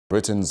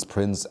Britain's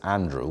Prince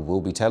Andrew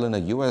will be telling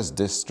a U.S.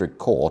 district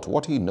court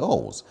what he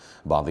knows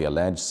about the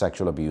alleged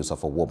sexual abuse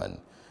of a woman.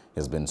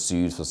 He has been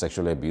sued for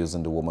sexually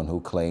abusing the woman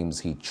who claims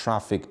he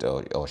trafficked,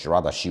 or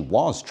rather she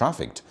was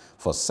trafficked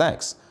for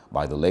sex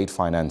by the late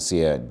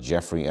financier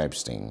Jeffrey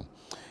Epstein.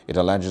 It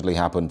allegedly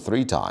happened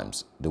 3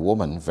 times. The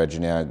woman,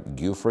 Virginia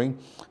Giuffre,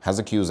 has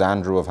accused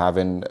Andrew of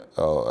having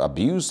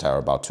abused her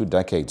about 2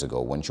 decades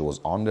ago when she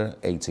was under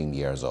 18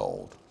 years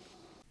old.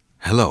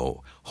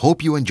 Hello,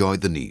 hope you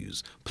enjoyed the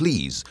news.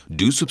 Please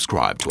do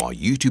subscribe to our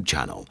YouTube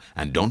channel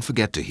and don't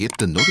forget to hit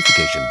the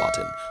notification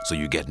button so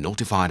you get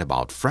notified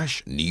about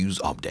fresh news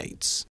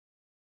updates.